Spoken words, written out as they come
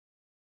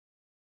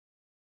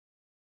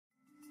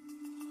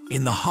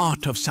In the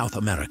heart of South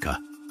America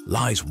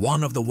lies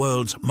one of the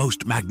world's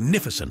most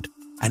magnificent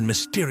and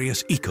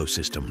mysterious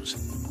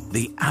ecosystems,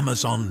 the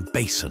Amazon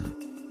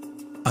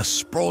Basin. A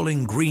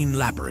sprawling green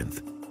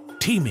labyrinth,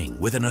 teeming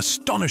with an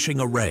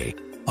astonishing array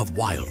of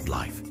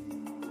wildlife.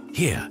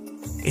 Here,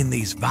 in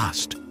these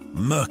vast,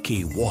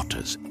 murky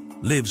waters,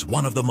 lives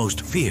one of the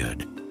most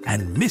feared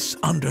and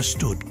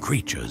misunderstood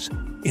creatures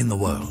in the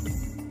world.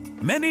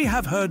 Many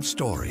have heard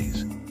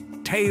stories,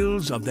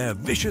 tales of their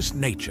vicious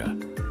nature,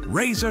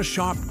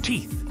 razor-sharp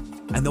teeth,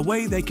 and the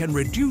way they can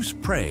reduce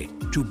prey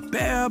to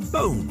bare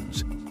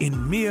bones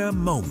in mere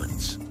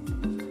moments.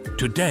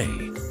 Today,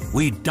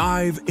 we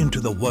dive into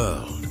the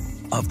world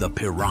of the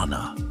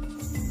piranha.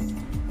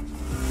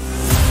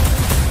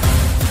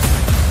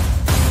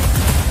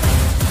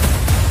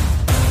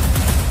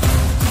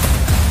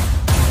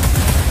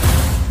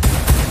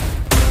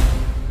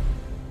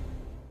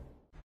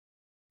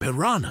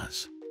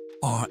 Piranhas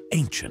are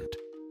ancient.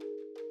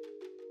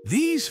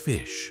 These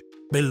fish,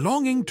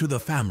 belonging to the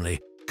family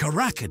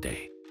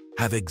Caracidae,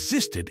 have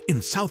existed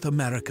in South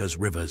America's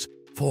rivers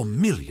for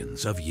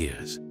millions of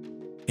years.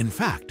 In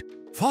fact,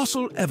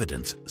 fossil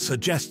evidence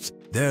suggests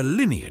their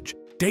lineage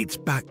dates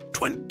back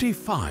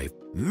 25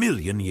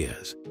 million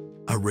years,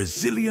 a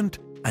resilient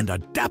and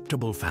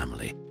adaptable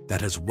family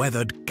that has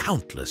weathered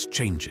countless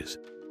changes.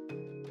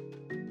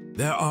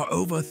 There are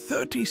over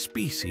 30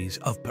 species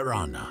of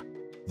piranha,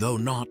 though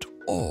not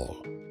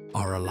all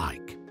are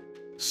alike.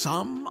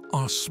 Some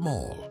are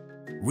small,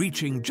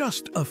 reaching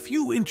just a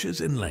few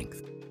inches in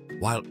length,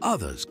 while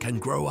others can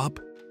grow up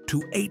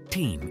to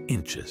 18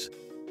 inches.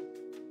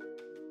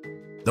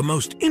 The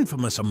most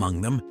infamous among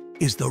them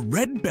is the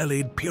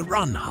red-bellied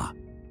piranha,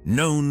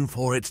 known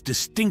for its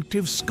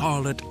distinctive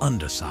scarlet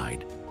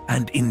underside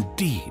and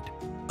indeed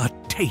a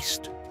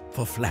taste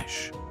for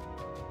flesh.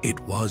 It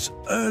was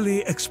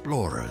early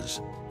explorers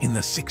in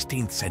the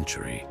 16th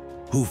century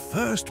who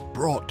first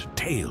brought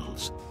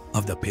tales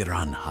of the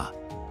piranha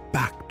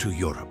back to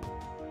Europe.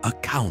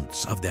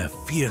 Accounts of their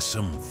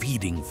fearsome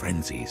feeding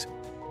frenzies,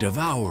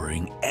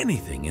 devouring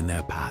anything in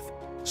their path,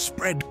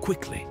 spread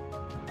quickly.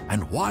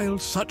 And while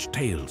such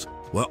tales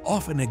were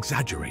often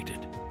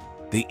exaggerated,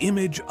 the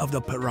image of the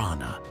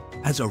piranha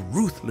as a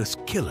ruthless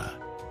killer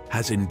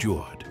has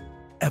endured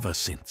ever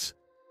since.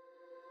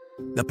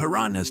 The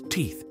piranha's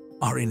teeth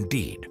are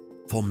indeed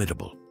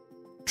formidable.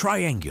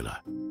 Triangular,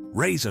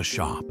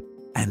 razor-sharp,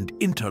 and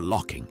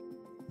interlocking,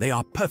 they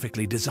are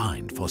perfectly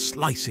designed for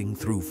slicing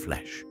through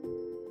flesh.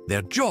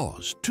 Their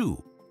jaws,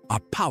 too, are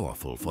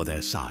powerful for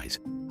their size,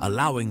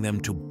 allowing them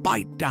to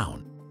bite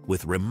down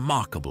with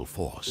remarkable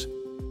force.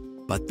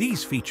 But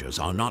these features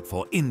are not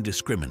for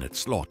indiscriminate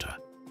slaughter.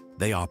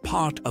 They are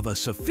part of a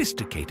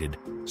sophisticated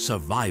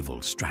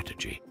survival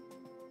strategy.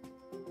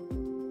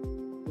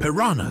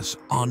 Piranhas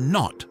are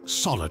not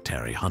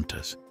solitary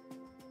hunters.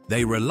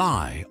 They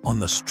rely on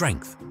the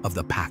strength of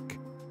the pack.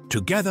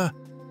 Together,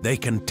 they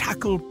can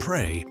tackle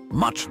prey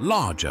much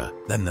larger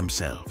than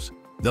themselves,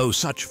 though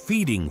such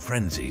feeding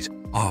frenzies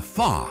are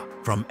far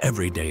from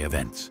everyday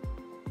events.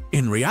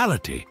 In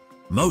reality,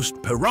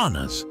 most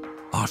piranhas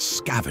are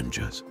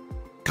scavengers,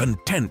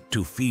 content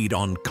to feed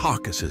on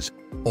carcasses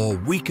or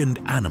weakened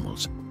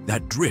animals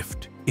that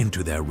drift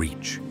into their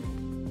reach.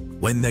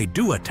 When they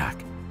do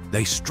attack,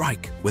 they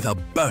strike with a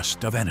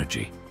burst of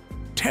energy,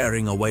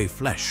 tearing away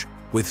flesh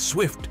with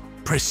swift,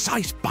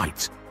 precise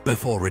bites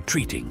before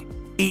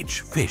retreating, each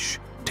fish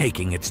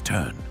taking its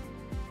turn.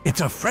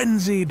 It's a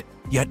frenzied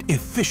yet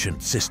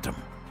efficient system,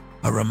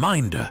 a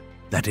reminder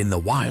that in the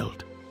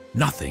wild,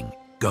 nothing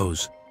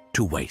goes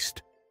to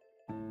waste.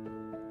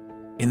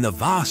 In the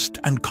vast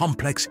and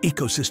complex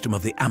ecosystem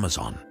of the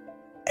Amazon,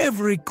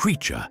 every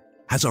creature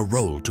has a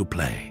role to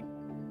play.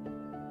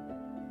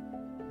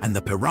 And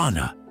the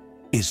piranha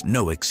is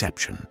no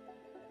exception.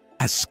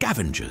 As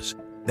scavengers,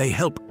 they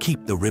help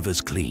keep the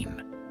rivers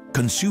clean,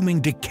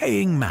 consuming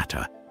decaying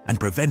matter and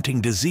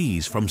preventing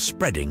disease from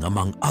spreading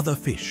among other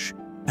fish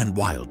and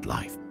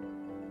wildlife.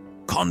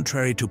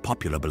 Contrary to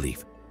popular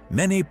belief,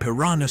 many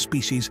piranha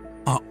species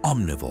are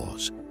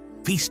omnivores,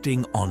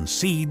 feasting on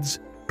seeds,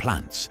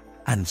 plants,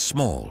 and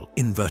small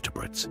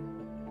invertebrates.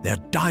 Their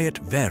diet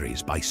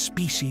varies by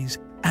species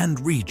and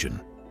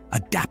region,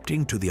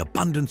 adapting to the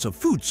abundance of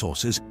food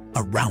sources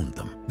around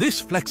them. This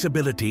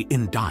flexibility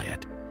in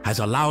diet has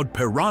allowed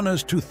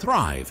piranhas to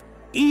thrive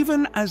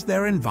even as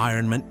their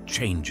environment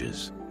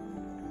changes.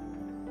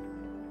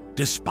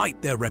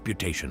 Despite their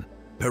reputation,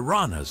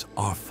 piranhas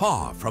are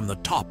far from the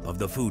top of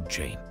the food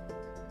chain.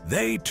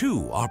 They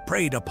too are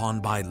preyed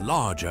upon by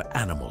larger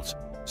animals,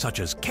 such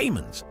as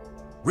caimans,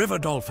 river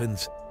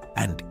dolphins,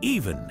 and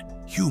even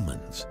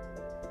humans.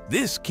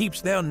 This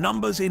keeps their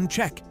numbers in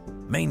check,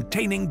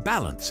 maintaining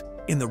balance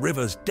in the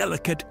river's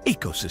delicate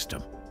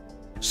ecosystem.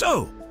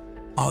 So,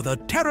 are the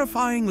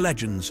terrifying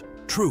legends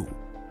true?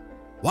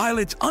 While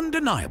it's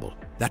undeniable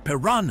that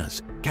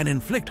piranhas can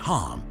inflict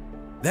harm,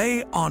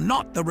 they are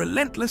not the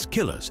relentless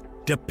killers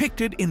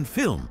depicted in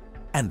film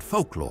and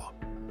folklore.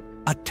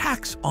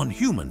 Attacks on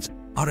humans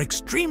are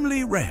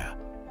extremely rare,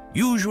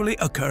 usually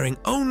occurring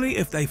only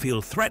if they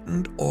feel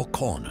threatened or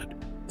cornered,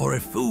 or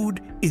if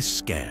food is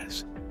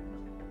scarce.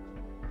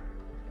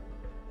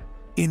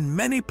 In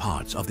many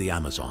parts of the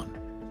Amazon,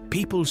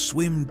 people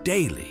swim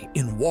daily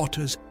in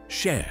waters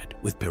shared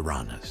with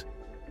piranhas.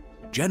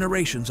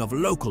 Generations of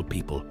local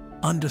people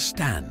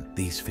understand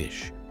these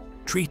fish,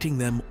 treating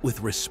them with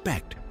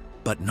respect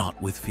but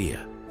not with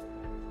fear.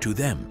 To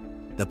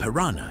them, the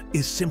piranha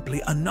is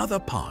simply another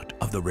part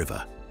of the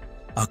river,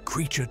 a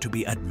creature to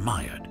be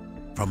admired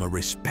from a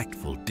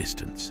respectful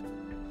distance.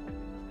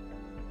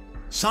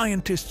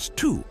 Scientists,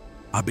 too,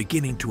 are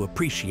beginning to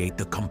appreciate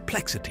the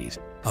complexities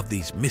of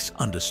these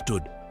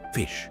misunderstood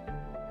fish.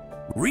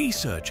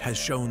 Research has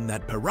shown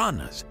that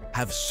piranhas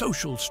have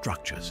social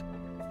structures,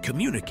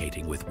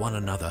 communicating with one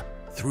another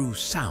through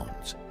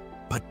sounds,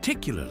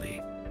 particularly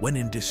when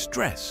in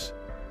distress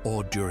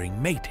or during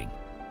mating.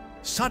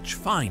 Such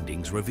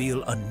findings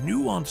reveal a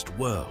nuanced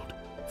world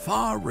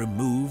far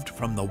removed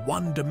from the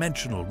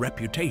one-dimensional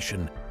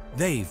reputation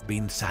they've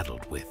been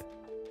saddled with.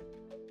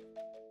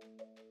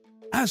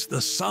 As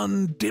the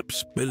sun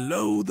dips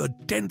below the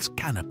dense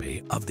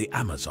canopy of the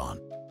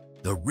Amazon,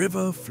 the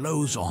river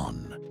flows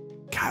on,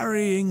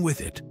 carrying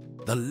with it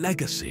the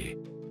legacy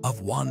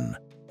of one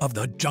of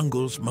the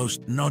jungle's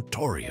most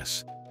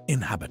notorious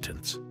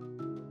inhabitants.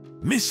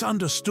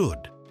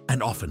 Misunderstood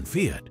and often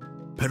feared,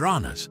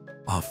 piranhas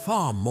are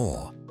far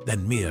more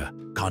than mere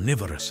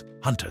carnivorous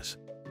hunters.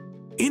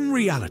 In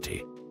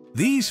reality,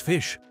 these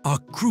fish are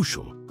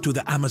crucial to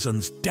the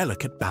Amazon's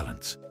delicate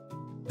balance.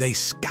 They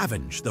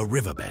scavenge the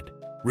riverbed,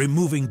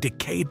 removing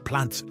decayed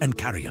plants and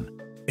carrion,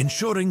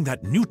 ensuring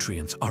that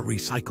nutrients are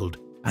recycled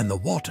and the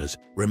waters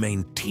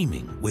remain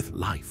teeming with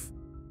life.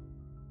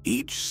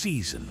 Each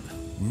season,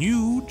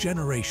 new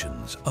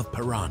generations of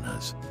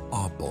piranhas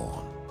are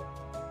born,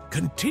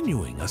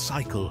 continuing a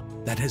cycle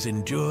that has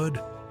endured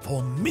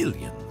for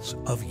millions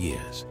of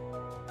years.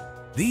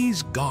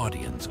 These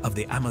guardians of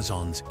the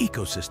Amazon's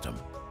ecosystem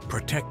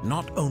protect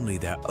not only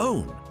their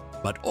own,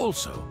 but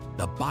also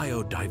the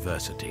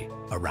biodiversity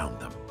around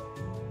them.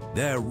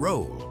 Their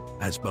role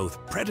as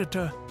both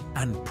predator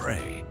and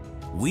prey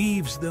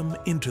weaves them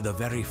into the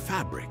very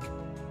fabric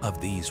of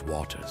these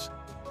waters.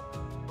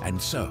 And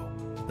so,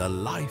 the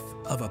life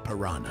of a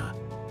piranha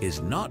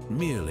is not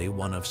merely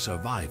one of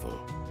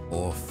survival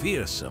or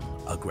fearsome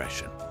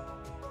aggression.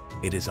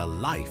 It is a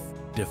life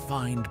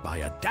defined by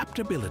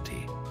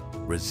adaptability,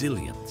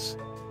 resilience,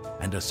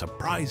 and a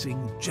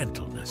surprising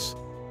gentleness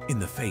in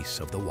the face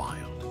of the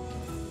wild.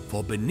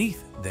 For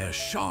beneath their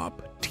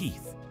sharp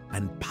teeth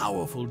and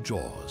powerful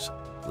jaws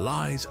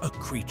lies a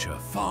creature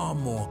far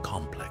more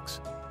complex,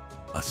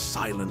 a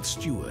silent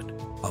steward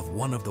of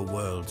one of the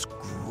world's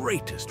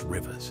greatest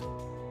rivers.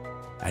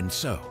 And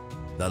so,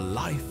 the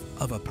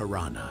life of a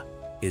piranha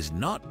is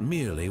not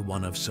merely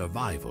one of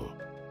survival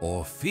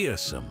or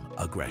fearsome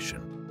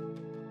aggression.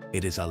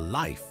 It is a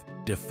life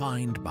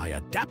defined by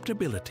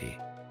adaptability,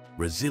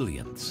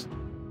 resilience,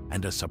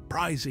 and a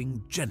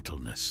surprising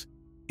gentleness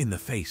in the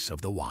face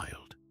of the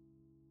wild.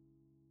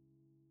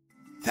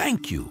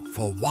 Thank you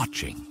for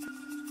watching.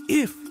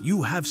 If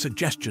you have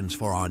suggestions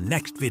for our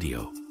next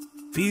video,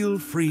 feel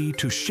free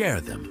to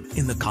share them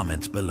in the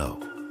comments below.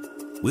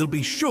 We'll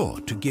be sure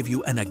to give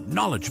you an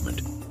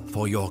acknowledgement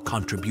for your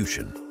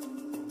contribution.